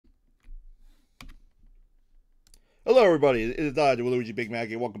Hello everybody, it is I, the Luigi Big Mac,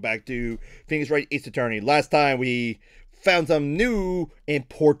 and welcome back to Phoenix Wright Ace Attorney. Last time we found some new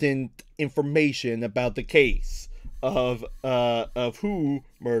important information about the case of who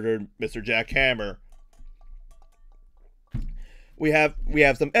murdered Mr. Jack Hammer. We have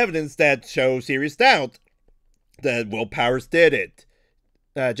some evidence that shows serious doubt that Will Powers did it.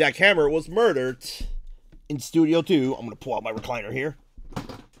 Jack Hammer was murdered in Studio 2. I'm gonna pull out my recliner here.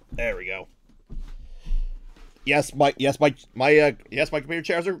 There we go. Yes, my computer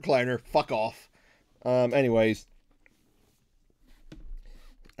chair's a recliner. Fuck off. Anyways.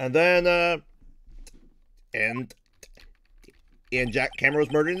 And then, and Jack Hammer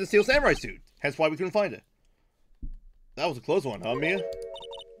was murdered in the Steel Samurai suit. Hence why we couldn't find it. That was a close one, huh, Mia?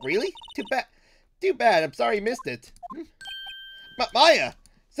 Really? Too bad. Too bad. I'm sorry you missed it. Maya!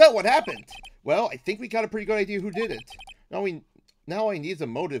 So, what happened? Well, I think we got a pretty good idea who did it. Now I need some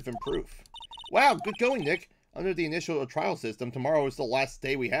motive and proof. Wow, good going, Nick. Under the initial trial system, tomorrow is the last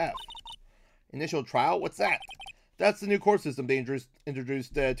day we have. Initial trial? What's that? That's the new court system they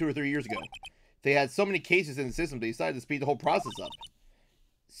introduced 2 or 3 years ago. They had so many cases in the system, they decided to speed the whole process up.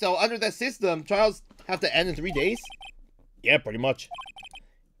 So, under that system, trials have to end in 3 days? Yeah, pretty much.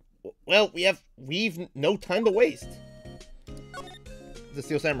 Well, we've no time to waste. The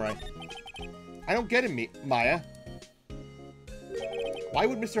Steel Samurai. I don't get it, Maya. Why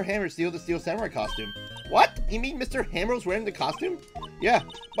would Mr. Hammer steal the Steel Samurai costume? What? You mean Mr. Hammer was wearing the costume? Yeah,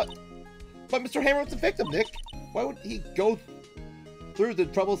 but Mr. Hammer was the victim, Nick. Why would he go through the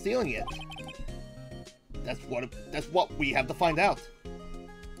trouble stealing it? That's what we have to find out.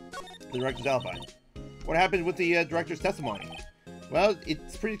 The director's alibi. What happened with the director's testimony? Well,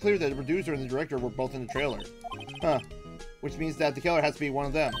 it's pretty clear that the producer and the director were both in the trailer. Huh. Which means that the killer has to be one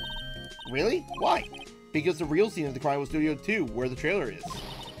of them. Really? Why? Because the real scene of the crime was Studio 2, where the trailer is.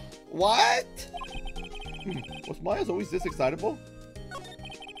 What? Was Maya's always this excitable?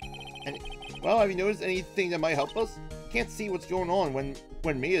 And, well, have you noticed anything that might help us? Can't see what's going on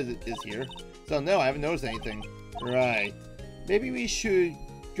when Mia is here. So no, I haven't noticed anything. Right. Maybe we should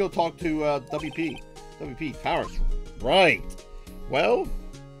go talk to WP. WP Powers. Right. Well.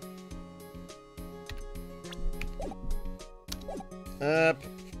 You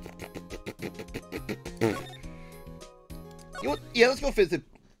know what? Yeah, let's go visit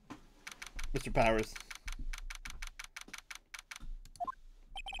Mr. Powers.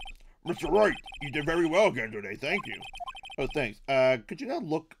 Mr. Wright, you did very well again today. Thank you. Oh, thanks. Could you not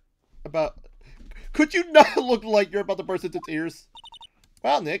look like you're about to burst into tears?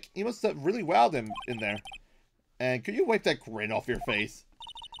 Wow, Nick, you must have really wowed him in there. And could you wipe that grin off your face?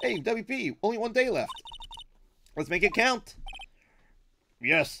 Hey, WP, only 1 day left. Let's make it count.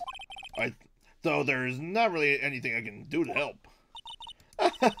 Yes. Though there's not really anything I can do to help.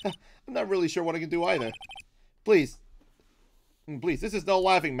 I'm not really sure what I can do either. Please, this is no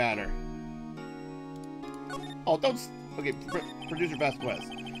laughing matter. Oh, don't... Okay, Producer Vasquez.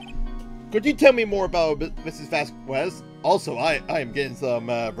 Could you tell me more about Mrs. Vasquez? Also, I am getting some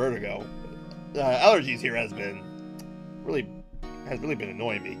vertigo. Allergies here has really been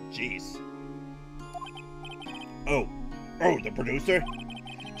annoying me. Jeez. Oh, the producer?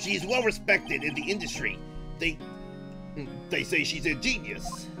 She's well respected in the industry. They say she's a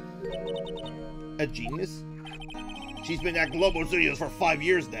genius. A genius? She's been at Global Studios for 5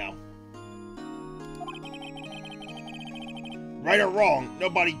 years now. Right or wrong,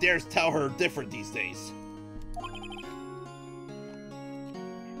 nobody dares tell her different these days.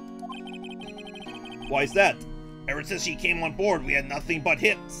 Why is that? Ever since she came on board, we had nothing but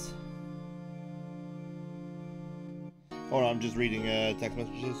hits. Hold on, I'm just reading text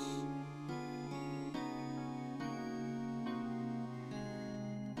messages.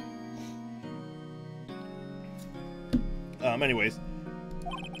 Anyways.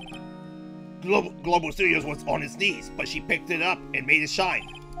 Global Studios was on its knees, but she picked it up and made it shine.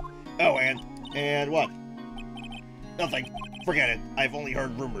 Oh, and what? Nothing. Forget it. I've only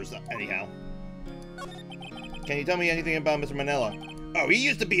heard rumors, anyhow. Can you tell me anything about Mr. Manella? Oh, he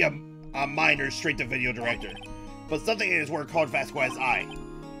used to be a minor straight-to-video director, but something in his work caught Vasquez's eye.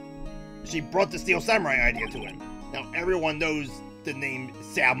 She brought the Steel Samurai idea to him. Now everyone knows the name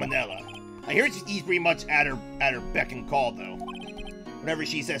Sal Manella. I hear he's pretty much at her beck and call, though. Whenever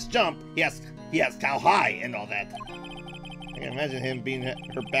she says jump, he asks how high and all that. I can imagine him being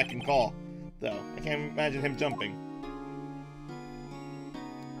her beck and call, though. I can't imagine him jumping.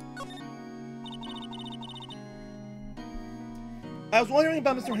 I was wondering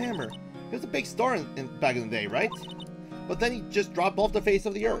about Mr. Hammer. He was a big star back in the day, right? But then he just dropped off the face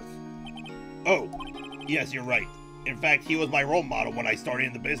of the earth. Oh, yes, you're right. In fact, he was my role model when I started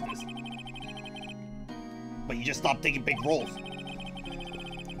in the business. but he just stopped taking big roles.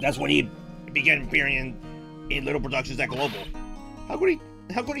 That's when he began appearing in little productions at Global. How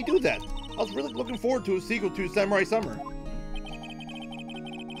could he do that? I was really looking forward to a sequel to Samurai Summer.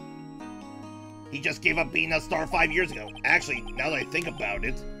 He just gave up being a star 5 years ago. Actually, now that I think about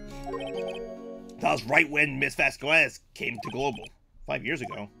it, that was right when Miss Vasquez came to Global. 5 years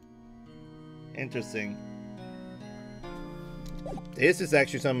ago. Interesting. This is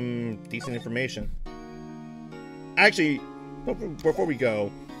actually some decent information. Actually, before we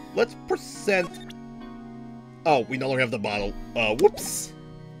go, let's present... Oh, we no longer have the bottle. Whoops.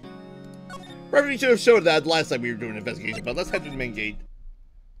 Probably should have showed that last time we were doing an investigation, but let's head to the main gate.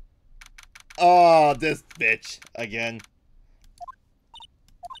 Oh, this bitch. Again.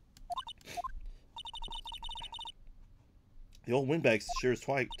 The old windbags sure is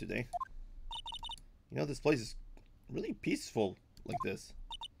quiet today. You know, this place is really peaceful like this.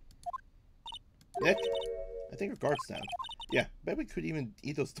 Nick, I think our guard's down. Yeah, bet we could even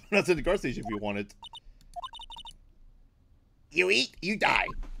eat those donuts at the guard station if we wanted. You eat, you die.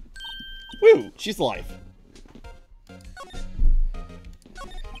 Woo, she's alive.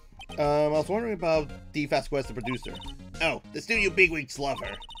 I was wondering about Dee Vasquez, the producer. Oh, the studio bigwigs love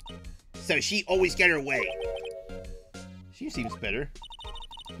her. So she always get her way. She seems better.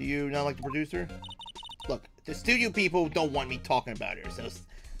 Do you not like the producer? Look, the studio people don't want me talking about her, so...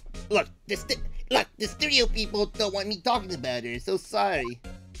 Look, the studio people don't want me talking about her, so sorry.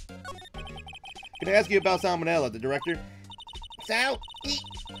 Can I ask you about Salmonella, the director? Sal?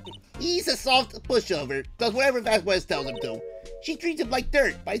 He's a soft pushover, does whatever Vasquez tells him to. She treats him like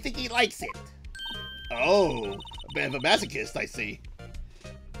dirt, but I think he likes it. Oh, a bit of a masochist, I see.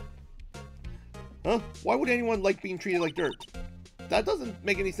 Huh? Why would anyone like being treated like dirt? That doesn't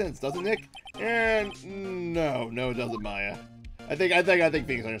make any sense, does it, Nick? And no, it doesn't, Maya. I think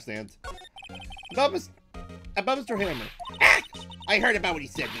Phoenix understands. About Mr. Hammer. Ah! I heard about what he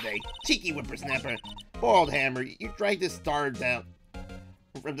said today. Cheeky whippersnapper. Poor old Hammer, you dragged this star down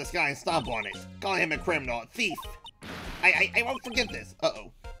from the sky and stomp on it. Call him a criminal, a thief. I won't forget this.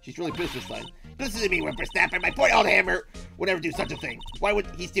 Uh-oh. She's really pissed this time. Listen to me, whippersnapper. My poor old Hammer would never do such a thing. Why would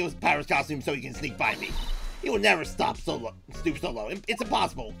he steal his Powers costume so he can sneak by me? He will never stoop so low. It's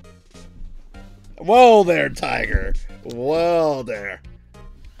impossible. Whoa there, Tiger. Whoa there.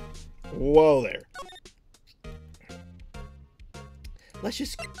 Whoa there. Let's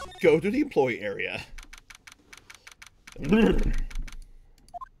just go to the employee area.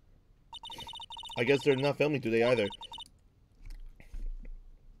 I guess they're not filming today either.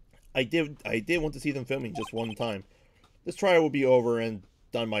 I did want to see them filming just one time. This trial will be over and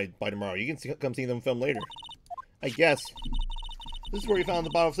done by tomorrow. You can come see them film later. I guess. This is where you found the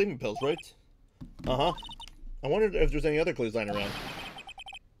bottle of sleeping pills, right? Uh-huh. I wondered if there's any other clues lying around.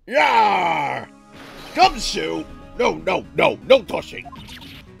 Yarr! Gumshoe! No touching!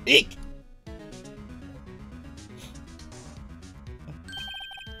 Eek!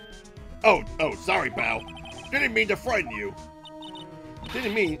 Oh, sorry, pal. Didn't mean to frighten you.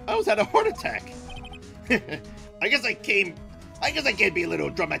 Didn't mean, I almost had a heart attack. I guess I can be a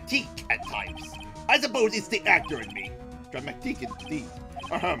little dramatique at times. I suppose it's the actor in me. Dramatique indeed.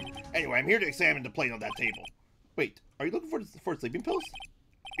 Anyway, I'm here to examine the plate on that table. Wait, are you looking for sleeping pills?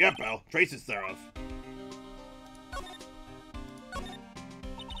 Yeah, pal. Traces thereof.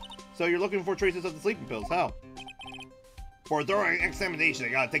 So you're looking for traces of the sleeping pills, how? For a thorough examination, I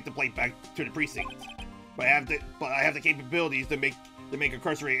gotta take the plate back to the precinct. But I have the capabilities to make a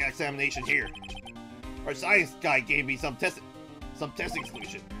cursory examination here. Our science guy gave me some testing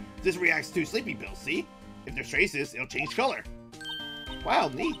solution. This reacts to sleeping pills, see? If there's traces, it'll change color. Wow,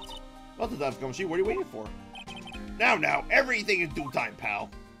 neat. Well done, Gumshoe. What are you waiting for? Now, everything in due time, pal.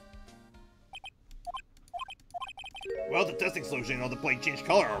 Well, the testing solution on the plate changed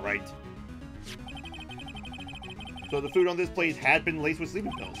color, alright. So the food on this plate had been laced with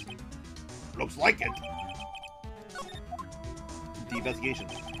sleeping pills. Looks like it. The investigation.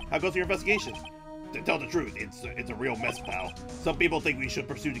 How goes your investigation? To tell the truth, it's a real mess, pal. Some people think we should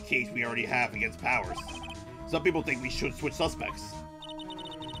pursue the case we already have against Powers. Some people think we should switch suspects.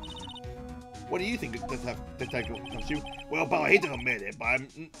 What do you think, Detective Gumshoe? Well, pal, I hate to admit it, but I'm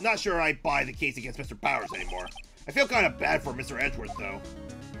not sure I buy the case against Mr. Powers anymore. I feel kind of bad for Mr. Edgeworth, though.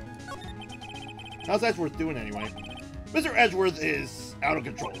 How's Edgeworth doing, anyway? Mr. Edgeworth is out of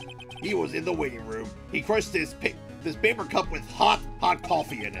control. He was in the waiting room. He crushed this paper cup with hot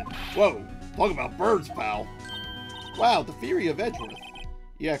coffee in it. Whoa, talk about birds, pal. Wow, the theory of Edgeworth.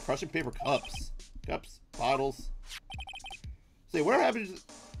 Yeah, crushing paper cups. Bottles.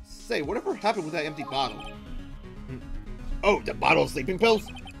 Whatever happened with that empty bottle? Oh, the bottle of sleeping pills?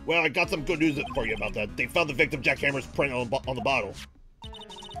 Well, I got some good news for you about that. They found the victim Jack Hammer's print on the bottle.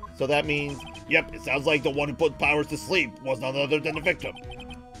 So that means, yep, it sounds like the one who put Powers to sleep was none other than the victim.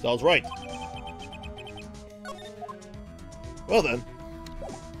 Sounds right. Well then.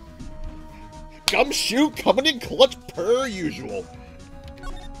 Gumshoe coming in clutch per usual.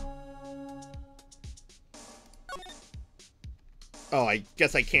 Oh, I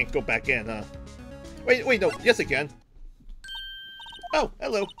guess I can't go back in, huh? Wait, no, yes I can. Oh,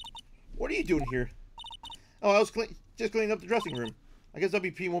 hello. What are you doing here? Oh, I was just cleaning up the dressing room. I guess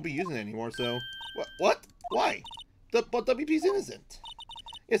WP won't be using it anymore, so... What? Why? But WP's innocent.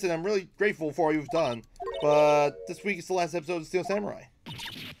 Yes, and I'm really grateful for all you've done, but this week is the last episode of Steel Samurai.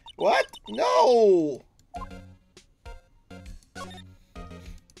 What? No!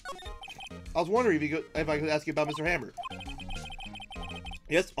 I was wondering if I could ask you about Mr. Hammer.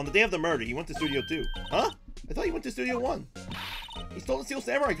 Yes, on the day of the murder, he went to Studio 2. Huh? I thought he went to Studio 1. He stole the Steel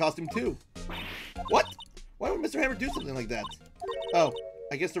Samurai costume, too. What? Why would Mr. Hammer do something like that? Oh,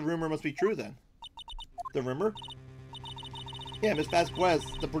 I guess the rumor must be true, then. The rumor? Yeah, Miss Vasquez,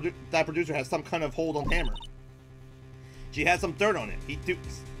 that producer, has some kind of hold on Hammer. She had some dirt on it.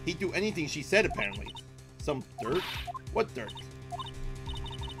 He'd do anything she said, apparently. Some dirt? What dirt?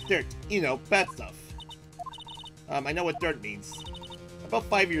 Dirt. You know, bad stuff. I know what dirt means. About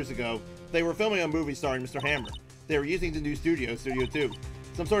 5 years ago, they were filming a movie starring Mr. Hammer. They were using the new studio, Studio 2.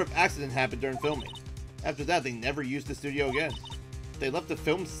 Some sort of accident happened during filming. After that, they never used the studio again. They left the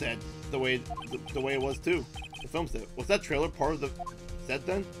film set the way it was too. The film set. Was that trailer part of the set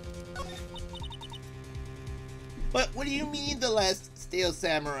then? But what do you mean the last Steel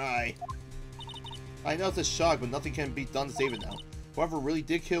Samurai? I know it's a shock, but nothing can be done to save it now. Whoever really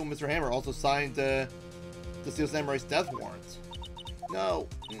did kill Mr. Hammer also signed the Steel Samurai's death warrant. No.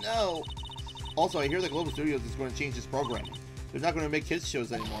 Also, I hear that Global Studios is going to change its programming. They're not going to make kids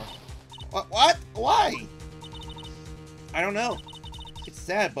shows anymore. What? Why? I don't know. It's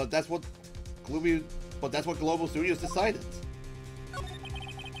sad, but that's what Global Studios decided.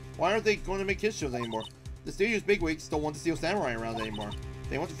 Why aren't they going to make kids shows anymore? The studio's bigwigs don't want the Steel Samurai around anymore.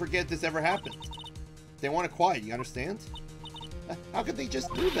 They want to forget this ever happened. They want it quiet, you understand? How could they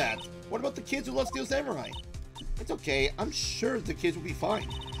just do that? What about the kids who love Steel Samurai? It's okay, I'm sure the kids will be fine.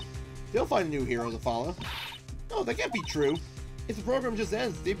 They'll find a new hero to follow. No, that can't be true. If the program just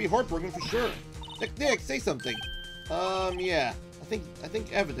ends, they'd be heartbroken for sure. Nick, say something. Yeah. I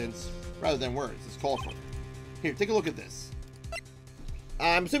think evidence, rather than words, is called for. Here, take a look at this.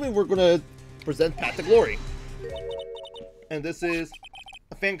 I'm assuming we're gonna present Path to Glory. And this is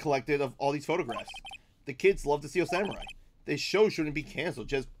a fan collected of all these photographs. The kids love the Steel Samurai. This show shouldn't be canceled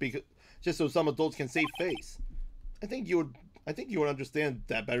just so some adults can save face. I think you would understand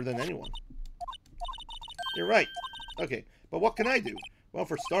that better than anyone. You're right. Okay, but what can I do? Well,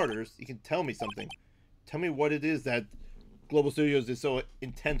 for starters, you can tell me something. Tell me what it is that Global Studios is so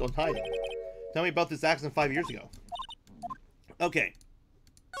intent on hiding. Tell me about this accident 5 years ago. Okay.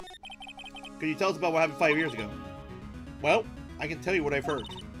 Could you tell us about what happened 5 years ago? Well, I can tell you what I've heard.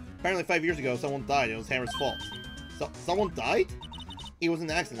 Apparently 5 years ago, someone died. It was Hammer's fault. Someone died? It was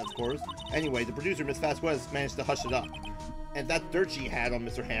an accident, of course. Anyway, the producer, Miss Vasquez, managed to hush it up. And that dirt she had on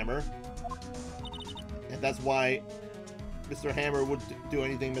Mr. Hammer. And that's why Mr. Hammer would do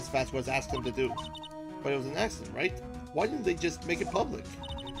anything Miss Vasquez asked him to do. But it was an accident, right? Why didn't they just make it public?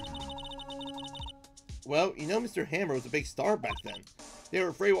 Well, you know Mr. Hammer was a big star back then. They were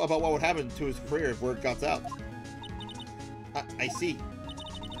afraid about what would happen to his career if word got out. I see.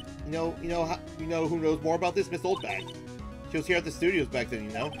 You know who knows more about this? Miss Oldbag. She was here at the studios back then,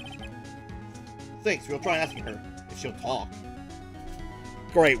 you know? Thanks, we'll try asking her, if she'll talk.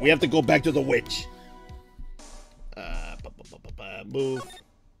 Great, we have to go back to the witch. Move.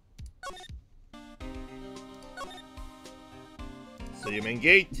 So your main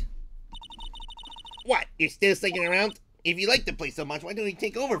gate. What? You're still sticking around? If you like the place so much, why don't you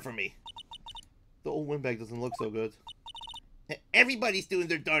take over for me? The old windbag doesn't look so good. Everybody's doing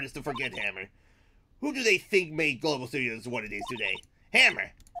their darndest to forget Hammer. Who do they think made Global Studios what it is today?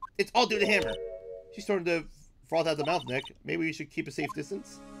 Hammer! It's all due to Hammer. She's starting to froth out the mouth, Nick. Maybe we should keep a safe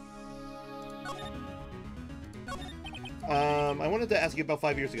distance? I wanted to ask you about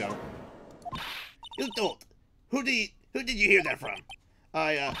 5 years ago. You don't. Who did you hear that from?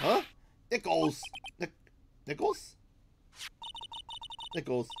 Huh? Nichols. Nichols?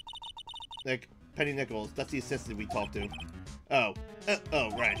 Nichols. Penny Nichols. That's the assistant we talked to. Oh,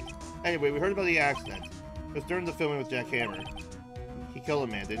 right. Anyway, we heard about the accident. It was during the filming with Jack Hammer. He killed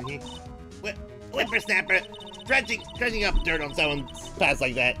a man, didn't he? Whippersnapper! Dredging up dirt on someone's past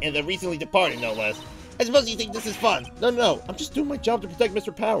like that, and the recently departed, no less. I suppose you think this is fun. No. I'm just doing my job to protect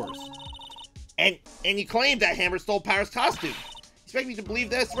Mr. Powers. And you claim that Hammer stole Powers' costume. You expect me to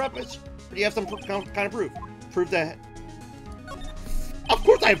believe that's rubbish? Or do you have some kind of proof? Proof that... Of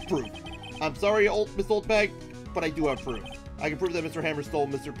course I have proof! I'm sorry, Miss Oldbag, but I do have proof. I can prove that Mr. Hammer stole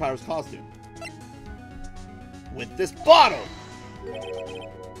Mr. Powers' costume. With this bottle!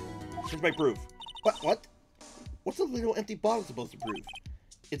 Here's my proof. What? What's a little empty bottle supposed to prove?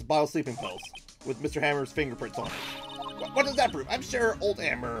 It's a bottle of sleeping pills, with Mr. Hammer's fingerprints on it. What does that prove? I'm sure old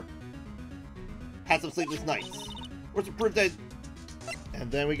Hammer had some sleepless nights. What's the proof that... And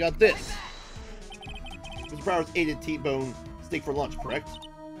then we got this. Mr. Powers ate a T-bone steak for lunch, correct?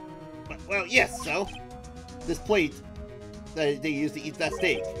 Well, yes, so? This plate that they used to eat that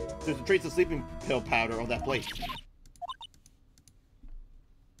steak. There's a trace of sleeping pill powder on that plate.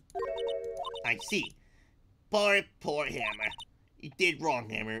 I see. Poor Hammer. You did wrong,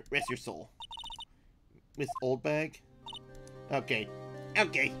 Hammer. Rest your soul. Miss Oldbag? Okay,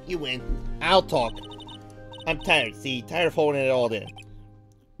 you win. I'll talk. I'm tired, see? Tired of holding it all in.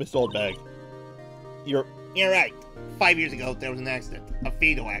 Miss Oldbag. You're right. 5 years ago, there was an accident. A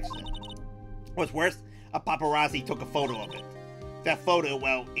fatal accident. What's worse, a paparazzi took a photo of it. That photo,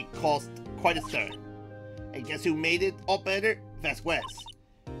 well, it caused quite a stir. And guess who made it all better? Vasquez.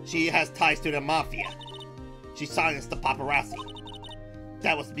 She has ties to the mafia. She silenced the paparazzi.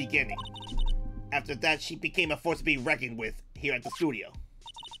 That was the beginning. After that, she became a force to be reckoned with here at the studio.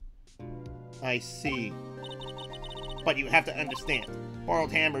 I see. But you have to understand, poor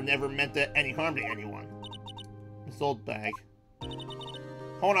old Hammer never meant any harm to anyone. Miss Oldbag.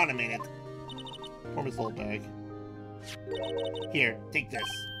 Hold on a minute. Poor Miss Oldbag. Here, take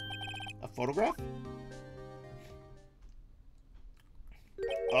this. A photograph?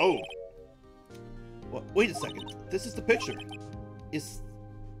 Oh. Well, wait a second. This is the picture. Is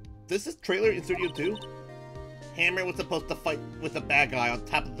this trailer in Studio 2? Hammer was supposed to fight with the bad guy on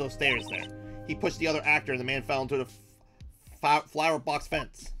top of those stairs there. He pushed the other actor and the man fell into the flower box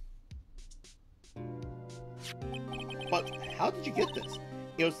fence. But how did you get this?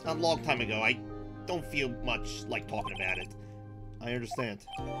 It was a long time ago. I don't feel much like talking about it. I understand.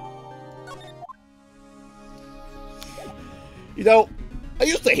 You know, I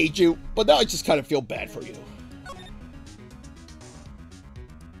used to hate you, but now I just kind of feel bad for you.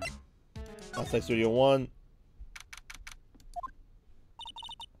 Outside Studio 1.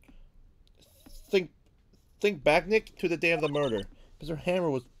 Think back, Nick, to the day of the murder. Mr. Hammer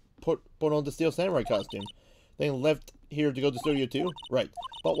was put on the Steel Samurai costume. Then left here to go to Studio 2? Right.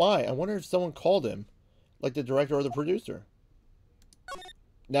 But why? I wonder if someone called him. Like the director or the producer.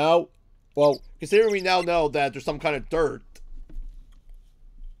 No. Well, considering we now know that there's some kind of dirt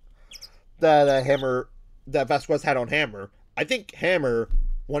that Vasquez had on Hammer, I think Hammer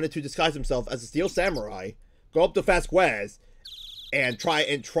wanted to disguise himself as a Steel Samurai, go up to Vasquez, and try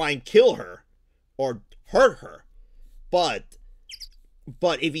and kill her. Or hurt her. But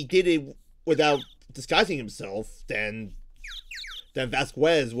if he did it without disguising himself, then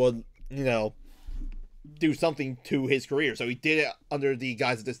Vasquez would, you know, do something to his career. So he did it under the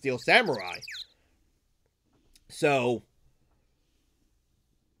guise of the Steel Samurai. So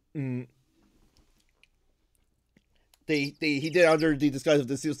he did it under the disguise of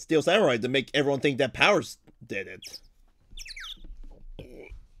the Steel Samurai to make everyone think that Powers did it.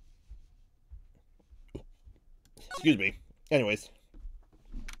 Excuse me. Anyways.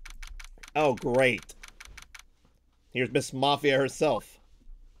 Oh, great. Here's Miss Mafia herself.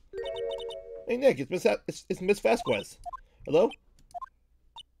 Hey, Nick, it's Miss Vasquez. Hello?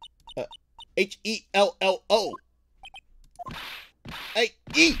 H-E-L-L-O.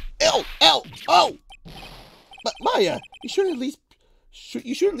 H-E-L-L-O! But Maya, you should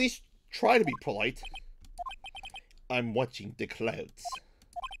at least try to be polite. I'm watching the clouds.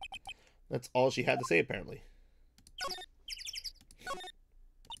 That's all she had to say, apparently.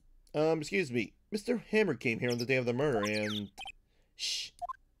 Excuse me. Mr. Hammer came here on the day of the murder and... Shh.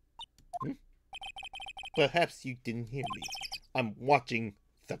 Perhaps you didn't hear me. I'm watching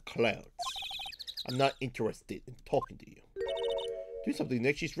the clouds. I'm not interested in talking to you. Do something,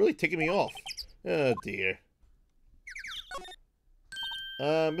 Nick. She's really ticking me off. Oh, dear.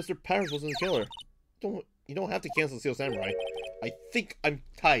 Mr. Powers wasn't the killer. You don't have to cancel Steel Samurai. I think I'm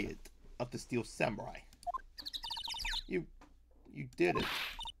tired of the Steel Samurai. You did it.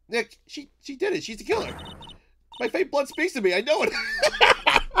 Nick, she did it. She's the killer. My fake blood speaks to me. I know it.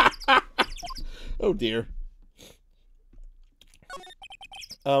 Oh, dear.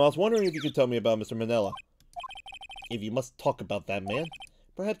 I was wondering if you could tell me about Mr. Manila. If you must talk about that man,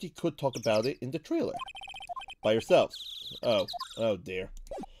 perhaps you could talk about it in the trailer. By yourself. Oh dear.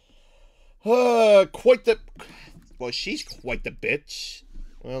 Quite the... Well, she's quite the bitch.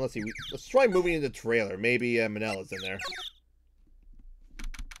 Well, let's see. Let's try moving in the trailer. Maybe Manella's in there.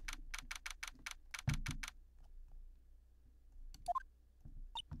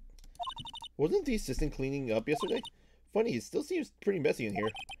 Wasn't the assistant cleaning up yesterday? Funny, it still seems pretty messy in here.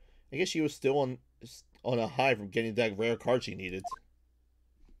 I guess she was still on a high from getting that rare card she needed.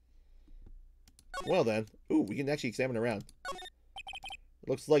 Well then. Ooh, we can actually examine around. It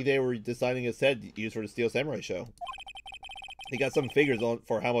looks like they were designing a set used for the Steel Samurai show. They got some figures on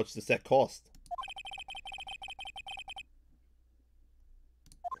for how much the set cost.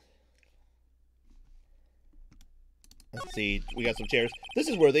 Let's see, we got some chairs. This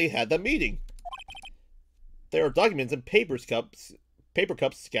is where they had the meeting. There are documents and paper cups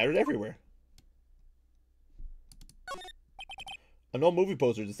scattered everywhere. An old movie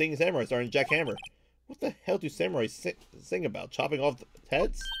poster, The Singing Samurai starring Jack Hammer. What the hell do samurais sing about? Chopping off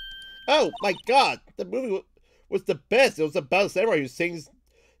heads? Oh my god! The movie was the best. It was about a samurai who sings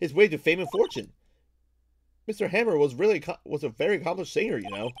his way to fame and fortune. Mr. Hammer was a very accomplished singer, you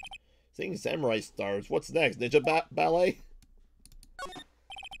know. Singing samurai stars. What's next? Ninja ballet?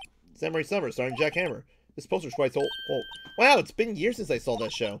 Samurai Summer starring Jack Hammer. This poster's quite old. Oh, wow, it's been years since I saw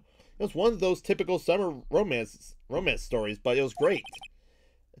that show. It was one of those typical summer romance stories, but it was great.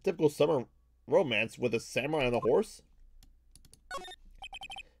 A typical summer romance with a samurai on a horse?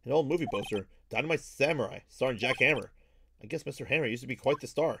 An old movie poster. Dynamite Samurai, starring Jack Hammer. I guess Mr. Hammer used to be quite the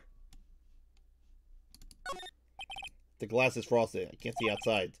star. The glass is frosted. I can't see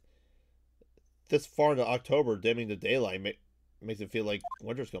outside. This far into October, dimming the daylight makes it feel like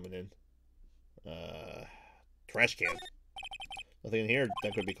winter's coming in. Trash can. Nothing in here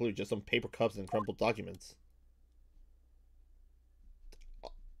that could be a clue. Just some paper cups and crumpled documents.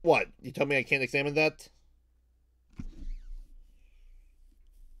 What? You tell me I can't examine that?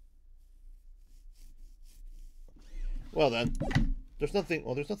 Well then. There's nothing...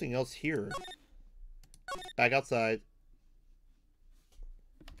 Well, there's nothing else here. Back outside.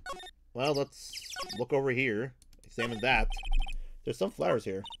 Well, let's look over here. Examine that. There's some flowers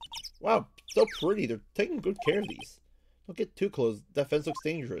here. Wow, so pretty. They're taking good care of these. Don't get too close. That fence looks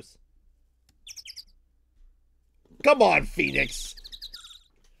dangerous. Come on, Phoenix!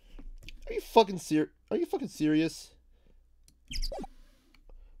 Are you fucking serious?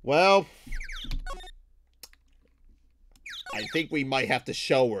 Well, I think we might have to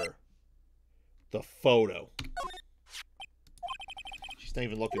show her the photo. She's not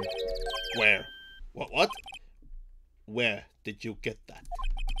even looking. Where? What? Where did you get that?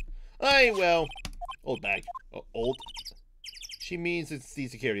 Aye, well, old bag. Old? She means it's the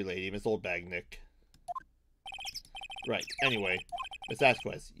security lady, Miss Old Bag, Nick. Right, anyway, Miss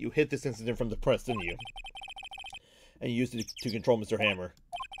Asquez, you hid this incident from the press, didn't you? And you used it to control Mr. Hammer.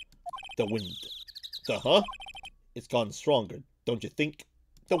 The wind. The huh? It's gotten stronger, don't you think?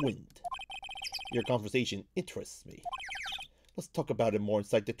 The wind. Your conversation interests me. Let's talk about it more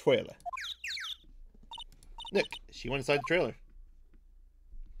inside the trailer. Nick, she went inside the trailer.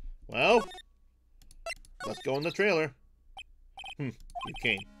 Well, let's go in the trailer. You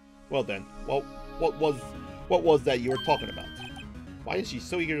came. Well then, what was that you were talking about? Why is she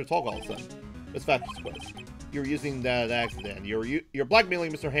so eager to talk all of a sudden? Miss Vasquez, you were using that accident. You're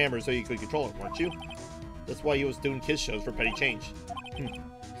blackmailing Mr. Hammer so you could control him, weren't you? That's why he was doing kids shows for petty change.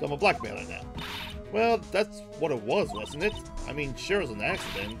 So I'm a blackmailer now. Well, that's what it was, wasn't it? I mean, sure it was an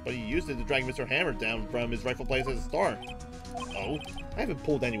accident, but he used it to drag Mr. Hammer down from his rightful place as a star. Oh, I haven't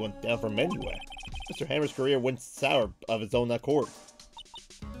pulled anyone down from anywhere. Mr. Hammer's career went sour of his own accord.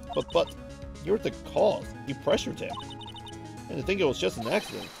 But, you're the cause. You pressured him. And to think it was just an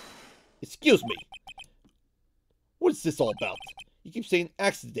accident. Excuse me. What is this all about? You keep saying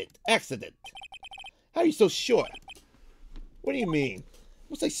accident. How are you so sure? What do you mean?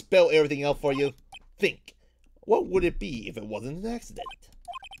 Must I spell everything out for you? Think. What would it be if it wasn't an accident?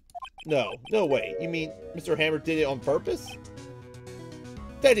 No way. You mean Mr. Hammer did it on purpose?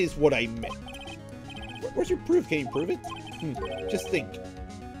 That is what I meant. Where's your proof? Can you prove it? Just think.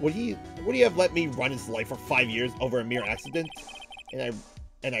 Would he have let me run his life for 5 years over a mere accident? And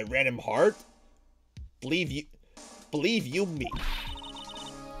I ran him hard? Believe you me.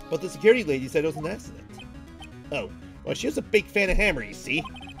 But the security lady said it was an accident. Oh, well, she was a big fan of Hammer, you see.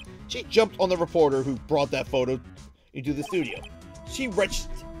 She jumped on the reporter who brought that photo into the studio. She wrenched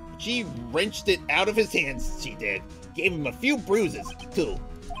it out of his hands, she did. Gave him a few bruises, too.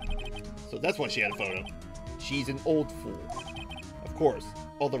 So that's why she had a photo. She's an old fool. Of course,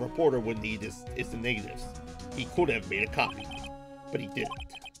 all the reporter would need is the negatives. He could have made a copy, but he didn't.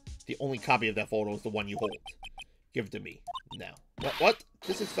 The only copy of that photo is the one you hold. Give it to me, now. What?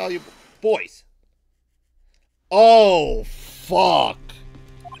 This is valuable. Boys. Oh, fuck.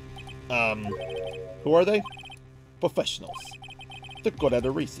 Who are they? Professionals. They're good at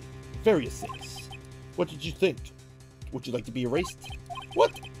erasing various things. What did you think? Would you like to be erased?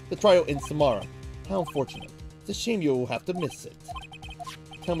 What? The trial ends tomorrow. How unfortunate. It's a shame you'll have to miss it.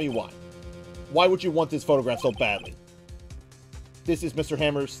 Tell me why. Why would you want this photograph so badly? This is Mr.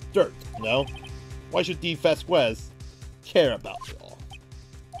 Hammer's dirt, no? Why should D. Vasquez care about it all?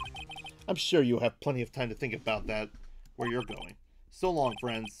 I'm sure you'll have plenty of time to think about that, where you're going. So long,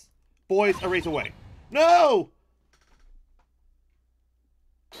 friends. Boys, erase away. No!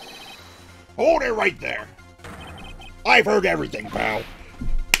 Hold it right there. I've heard everything, pal.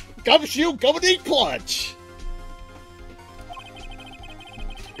 Gumshoe, comedy clutch.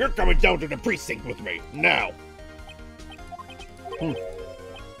 You're coming down to the precinct with me, now.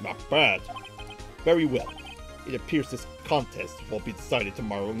 Not bad. Very well. It appears this contest will be decided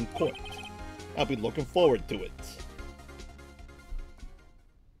tomorrow in court. I'll be looking forward to it.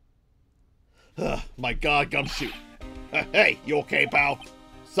 My god, Gumshoe. Hey, you okay, pal?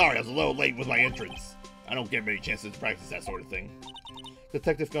 Sorry, I was a little late with my entrance. I don't get many chances to practice that sort of thing.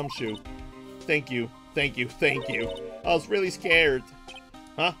 Detective Gumshoe. Thank you, thank you, thank you. I was really scared.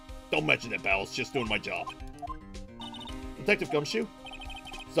 Huh? Don't mention it, pal. I was just doing my job. Detective Gumshoe?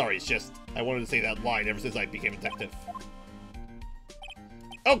 Sorry, it's just, I wanted to say that line ever since I became a detective.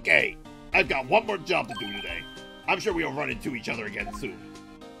 Okay, I've got one more job to do today. I'm sure we'll run into each other again soon.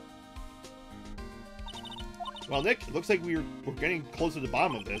 Well, Nick, it looks like we're getting close to the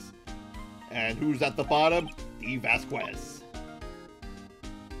bottom of this. And who's at the bottom? D. Vasquez.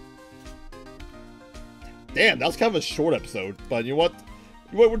 Damn, that was kind of a short episode, but you know what?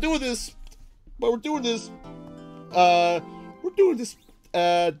 We're doing this. But we're doing this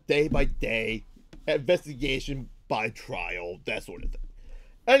day by day, investigation by trial, that sort of thing.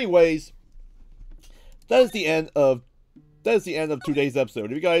 Anyways, that is the end of today's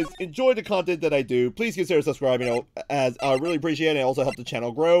episode. If you guys enjoy the content that I do, please consider subscribing, as I really appreciate it. It also helps the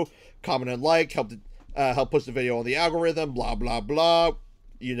channel grow. Comment and like, help push the video on the algorithm, blah, blah, blah.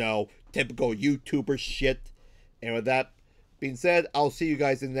 You know, typical YouTuber shit. And with that being said, I'll see you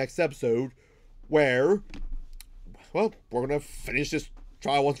guys in the next episode, where, well, we're going to finish this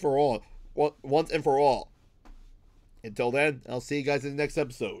trial once and for all. Until then, I'll see you guys in the next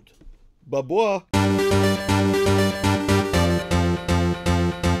episode. Bye-bye.